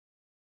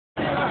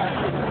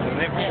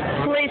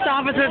Police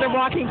officers are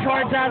walking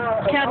towards us,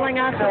 kettling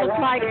us, it looks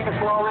like,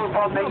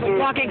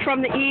 walking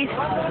from the east,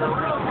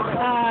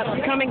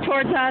 coming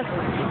towards us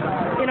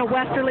in a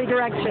westerly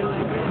direction.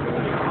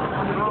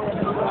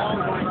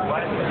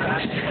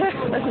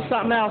 This is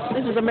something else.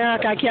 This is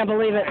America. I can't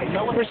believe it.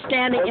 We're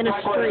standing in a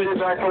street.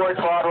 Towards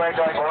Broadway,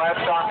 going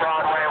left on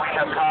Broadway. We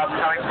have cops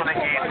coming from the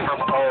east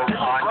from Oak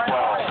on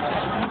 12.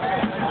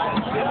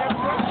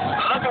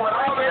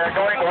 They're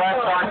going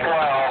left on 12,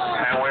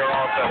 and we're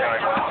also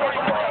going left on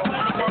 12.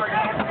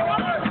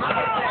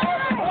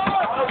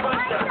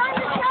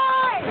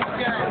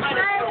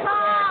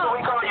 We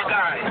call you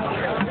guys.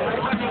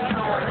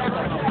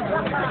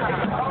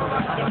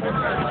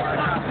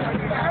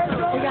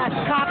 We got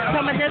cops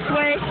coming this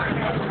way.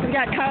 We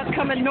got cops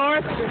coming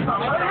north. We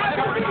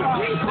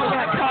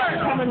got cops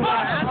coming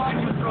west.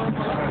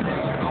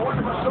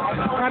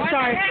 I'm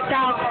sorry,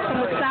 south. From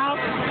the south.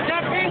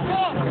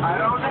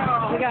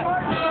 We got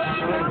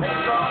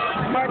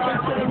marching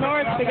to the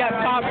north. We got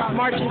cops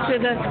marching to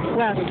the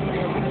west.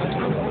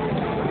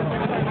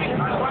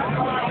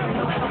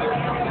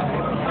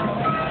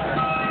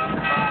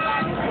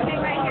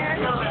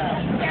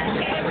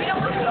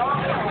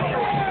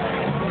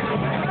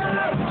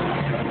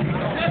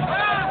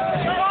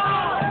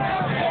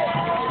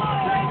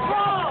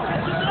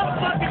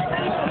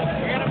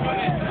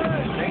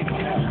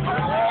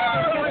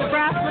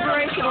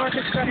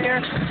 Orchestra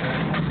here.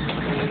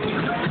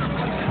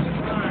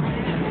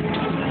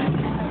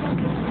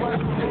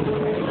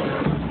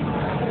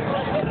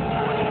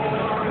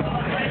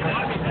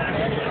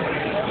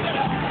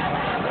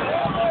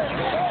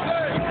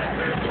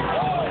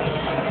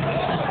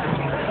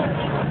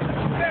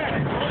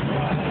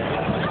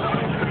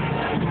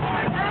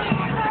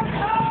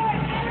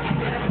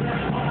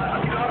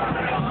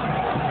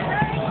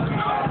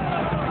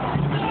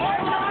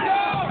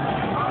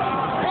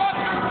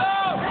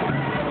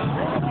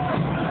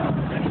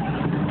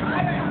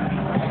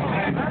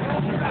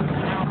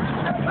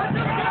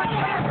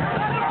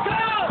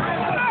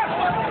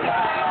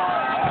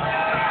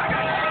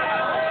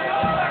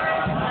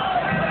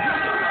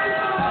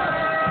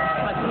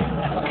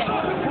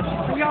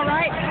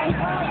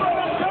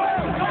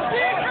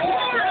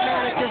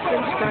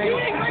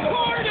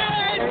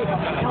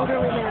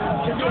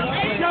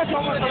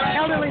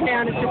 Elderly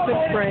man has just been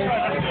sprayed.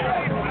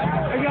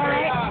 Are you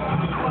alright?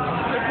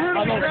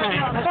 I'm okay.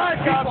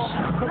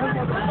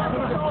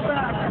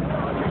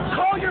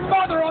 Call your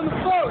mother on the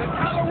phone and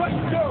tell her what you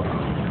do.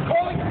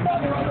 Call your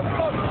mother on the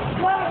phone.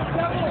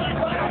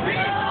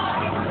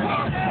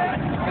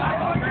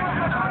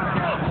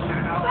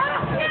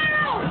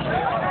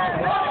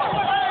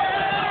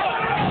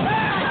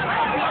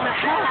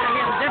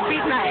 They're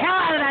beating the hell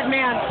out of that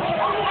man.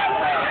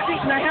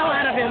 Beating the hell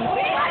out of him.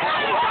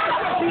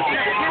 Beating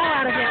the hell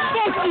out of him.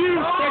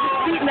 They're just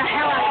beating the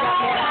hell out of that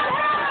man.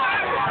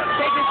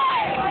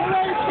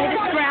 They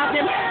just grabbed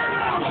him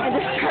and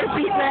just started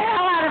beating the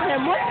hell out of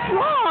him. What's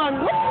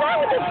wrong? What's wrong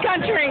with this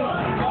country?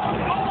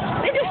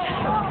 They just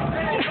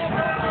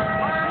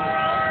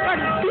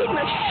started beating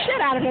the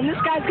shit out of him. This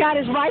guy's got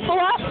his rifle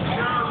up.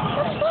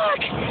 What the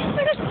fuck?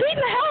 They're just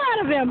beating the hell out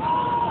of him.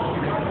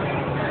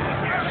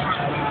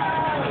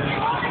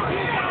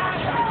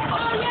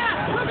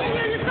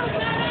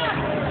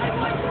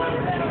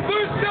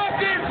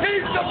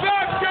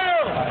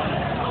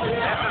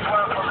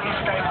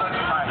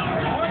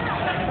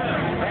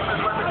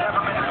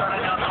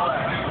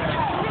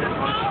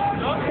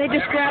 They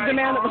just grabbed the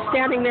man that was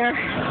standing there,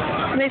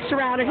 and they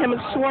surrounded him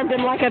and swarmed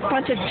him like a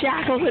bunch of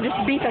jackals and just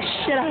beat the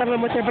shit out of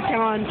him with their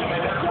batons.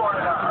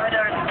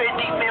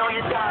 $150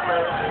 million.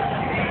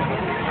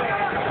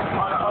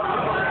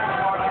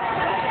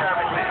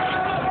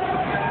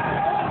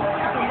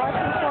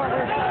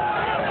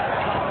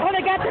 Oh,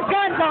 they got their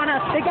guns on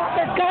us. They got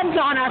their guns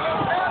on us.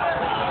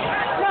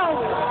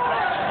 No.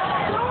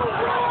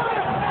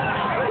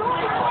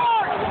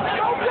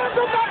 Don't give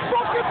them that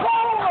fucking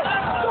power.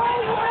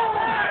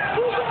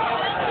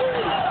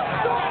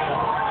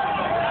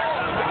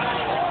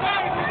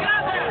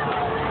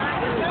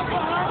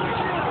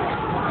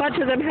 A bunch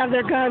of them have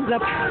their guns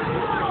up.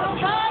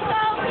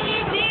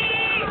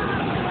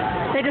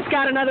 They just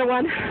got another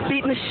one,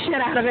 beating the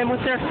shit out of him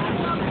with their.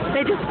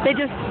 They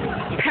just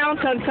pounce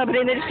on somebody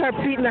and they just start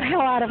beating the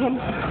hell out of him.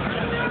 These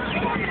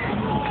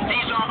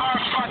are our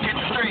fucking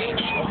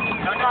streets.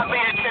 Do not be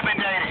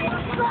intimidated.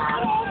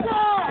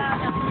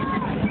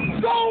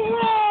 Go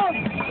wrong!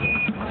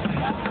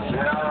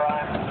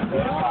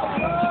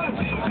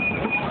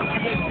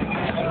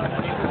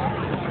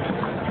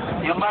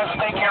 You must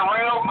think you're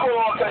real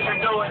cool because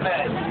you're doing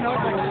that.